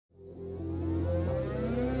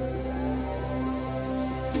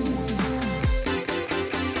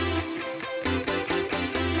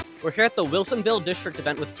We're here at the Wilsonville District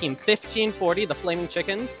event with Team 1540, the Flaming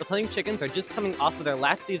Chickens. The Flaming Chickens are just coming off of their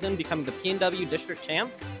last season, becoming the P&W District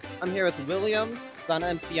Champs. I'm here with William, Sana,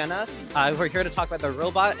 and Sienna, who are here to talk about their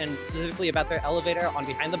robot and specifically about their elevator on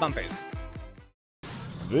Behind the Bumpers.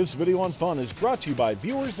 This video on fun is brought to you by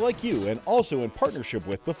viewers like you and also in partnership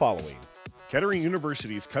with the following. Kettering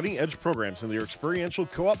University's cutting-edge programs and their experiential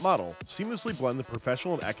co-op model seamlessly blend the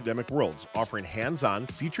professional and academic worlds, offering hands-on,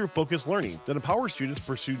 future-focused learning that empowers students to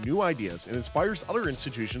pursue new ideas and inspires other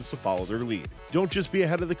institutions to follow their lead. Don't just be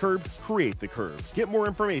ahead of the curve, create the curve. Get more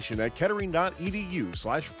information at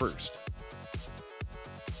kettering.edu/first.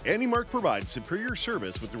 AndyMark provides superior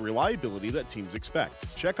service with the reliability that teams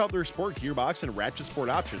expect. Check out their sport gearbox and ratchet sport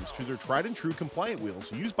options to their tried and true compliant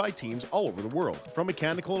wheels used by teams all over the world. From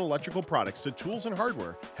mechanical and electrical products to tools and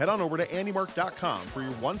hardware, head on over to andymark.com for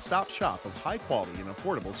your one-stop shop of high quality and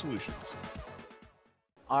affordable solutions.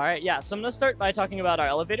 All right, so I'm gonna start by talking about our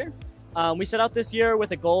elevator. We set out this year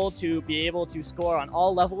with a goal to be able to score on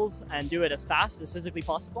all levels and do it as fast as physically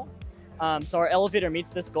possible. So our elevator meets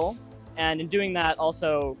this goal. And in doing that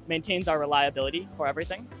also maintains our reliability for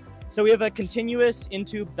everything. So we have a continuous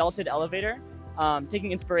in-tube belted elevator,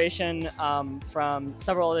 taking inspiration from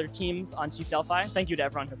several other teams on Chief Delphi. Thank you to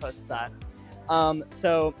everyone who posts that.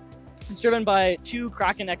 So it's driven by two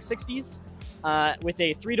Kraken X60s with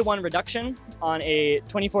a 3-to-1 reduction on a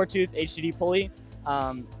 24-tooth HDD pulley.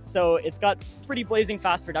 So it's got pretty blazing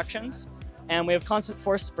fast reductions, and we have constant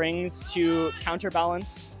force springs to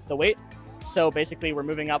counterbalance the weight. So basically we're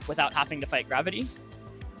moving up without having to fight gravity.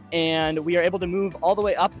 And we are able to move all the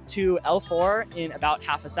way up to L4 in about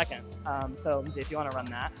half a second. So let me see if you want to run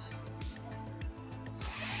that.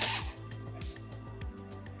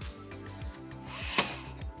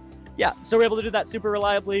 Yeah, so we're able to do that super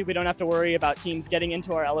reliably. We don't have to worry about teams getting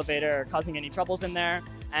into our elevator or causing any troubles in there.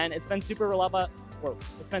 And it's been super reliable.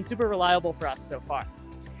 For us so far.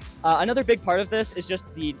 Another big part of this is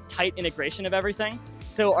just the tight integration of everything.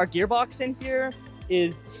 So our gearbox in here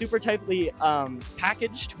is super tightly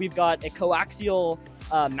packaged. We've got a coaxial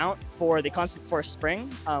mount for the constant force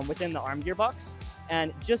spring within the arm gearbox.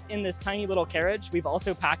 And just in this tiny little carriage, we've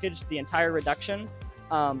also packaged the entire reduction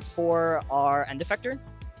for our end effector.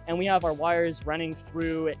 And we have our wires running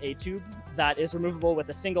through a tube that is removable with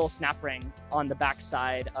a single snap ring on the back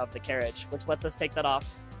side of the carriage, which lets us take that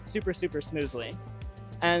off super, super smoothly.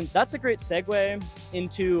 And that's a great segue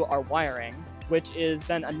into our wiring, which has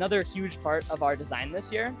been another huge part of our design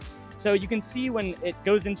this year. So you can see when it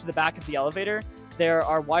goes into the back of the elevator, there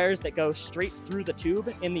are wires that go straight through the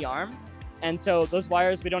tube in the arm. And so those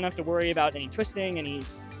wires, we don't have to worry about any twisting, any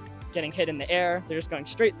getting hit in the air. They're just going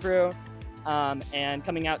straight through and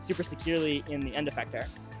coming out super securely in the end effector.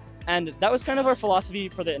 And that was kind of our philosophy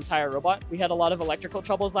for the entire robot. We had a lot of electrical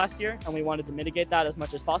troubles last year, and we wanted to mitigate that as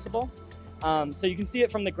much as possible. So you can see it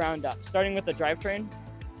from the ground up, starting with the drivetrain.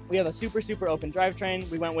 We have a super, super open drivetrain.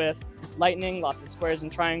 We went with lightning, lots of squares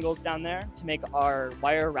and triangles down there to make our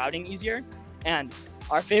wire routing easier. And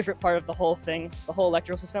our favorite part of the whole thing, the whole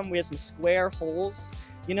electrical system, we have some square holes.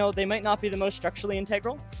 You know, they might not be the most structurally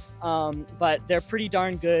integral, but they're pretty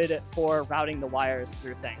darn good for routing the wires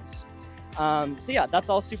through things. So yeah, that's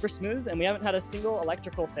all super smooth, and we haven't had a single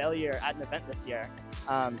electrical failure at an event this year.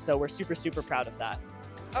 So we're super, super proud of that.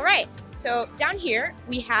 All right, so down here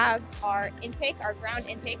we have our intake, our ground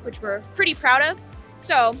intake, which we're pretty proud of.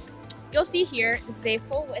 So you'll see here, this is a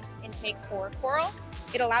full width intake for coral.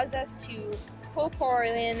 It allows us to pull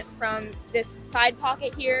coral in from this side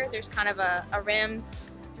pocket here. There's kind of a rim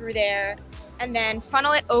through there, and then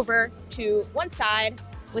funnel it over to one side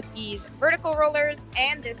with these vertical rollers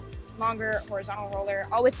and this longer horizontal roller,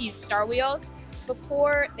 all with these star wheels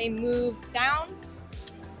before they move down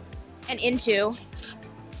and into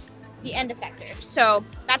the end effector. So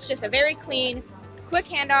that's just a very clean, quick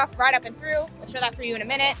handoff right up and through. We'll show that for you in a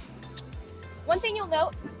minute. One thing you'll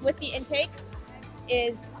note with the intake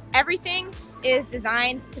is everything is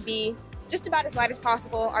designed to be just about as light as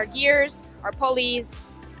possible. Our gears, our pulleys,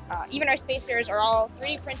 even our spacers are all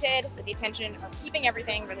 3D printed with the intention of keeping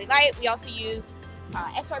everything really light. We also used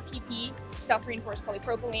SRPP, self-reinforced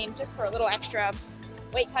polypropylene, just for a little extra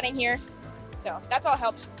weight cutting here. So that's all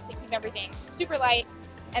helps to keep everything super light.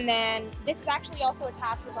 And then this is actually also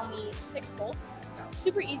attached with only 6 volts, so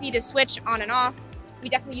super easy to switch on and off. We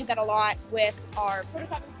definitely use that a lot with our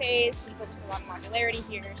prototyping phase. We focused a lot on modularity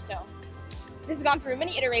here, so this has gone through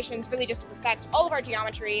many iterations, really just to perfect all of our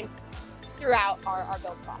geometry throughout our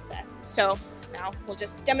build process. So now we'll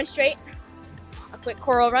just demonstrate a quick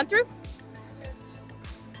coral run through.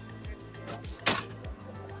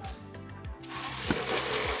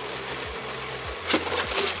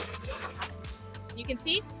 You can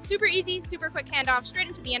see, super easy, super quick handoff straight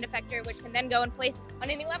into the end effector, which can then go in place on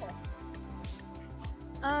any level.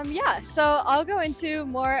 Yeah, so I'll go into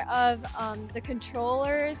more of the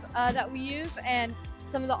controllers that we use and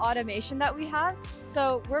some of the automation that we have.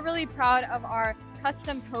 So we're really proud of our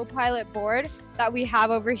custom Copilot board that we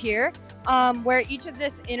have over here, where each of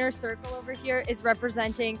this inner circle over here is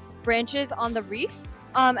representing branches on the reef.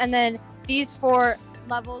 And then these 4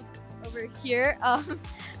 levels over here,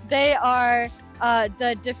 they are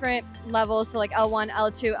the different levels, so like L1,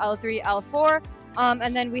 L2, L3, L4.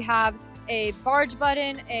 And then we have a barge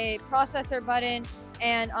button, a processor button,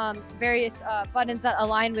 and various buttons that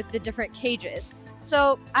align with the different cages.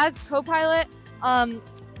 So as Copilot,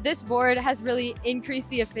 this board has really increased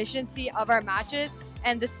the efficiency of our matches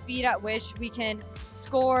and the speed at which we can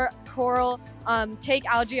score coral, take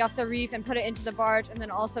algae off the reef and put it into the barge, and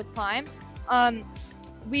then also climb.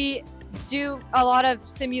 We do a lot of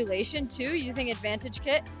simulation too using Advantage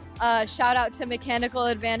Kit. Shout out to Mechanical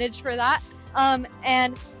Advantage for that.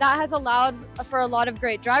 And that has allowed for a lot of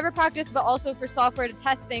great driver practice, but also for software to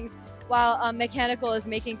test things while Mechanical is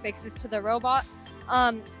making fixes to the robot.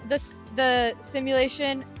 The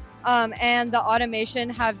simulation and the automation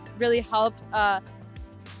have really helped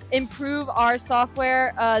improve our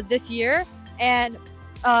software this year and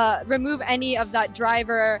remove any of that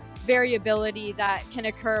driver variability that can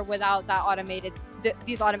occur without that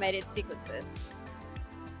these automated sequences.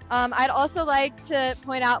 I'd also like to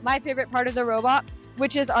point out my favorite part of the robot,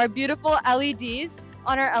 which is our beautiful LEDs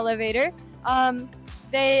on our elevator.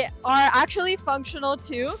 They are actually functional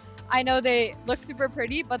too. I know they look super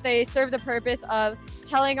pretty, but they serve the purpose of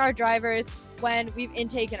telling our drivers when we've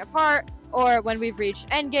intaken a part or when we've reached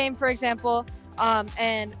endgame, for example,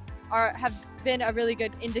 and have been a really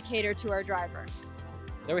good indicator to our driver.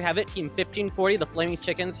 There we have it, Team 1540, the Flaming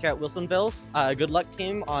Chickens here at Wilsonville. Good luck,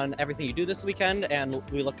 team, on everything you do this weekend, and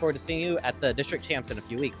we look forward to seeing you at the district champs in a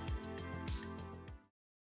few weeks.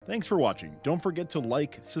 Thanks for watching. Don't forget to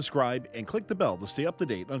like, subscribe, and click the bell to stay up to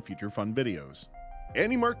date on future fun videos.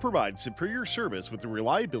 AndyMark provides superior service with the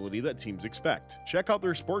reliability that teams expect. Check out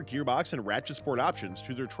their sport gearbox and ratchet sport options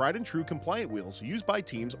to their tried and true compliant wheels used by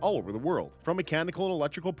teams all over the world. From mechanical and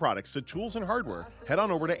electrical products to tools and hardware, head on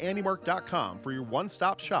over to andymark.com for your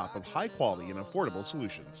one-stop shop of high quality and affordable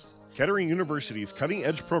solutions. Kettering University's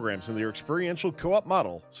cutting-edge programs in their experiential co-op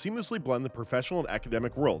model seamlessly blend the professional and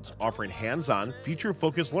academic worlds, offering hands-on,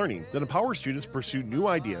 future-focused learning that empowers students to pursue new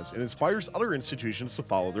ideas and inspires other institutions to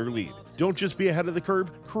follow their lead. Don't just be ahead of the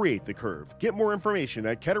curve, create the curve. Get more information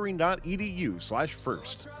at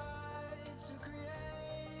kettering.edu/first.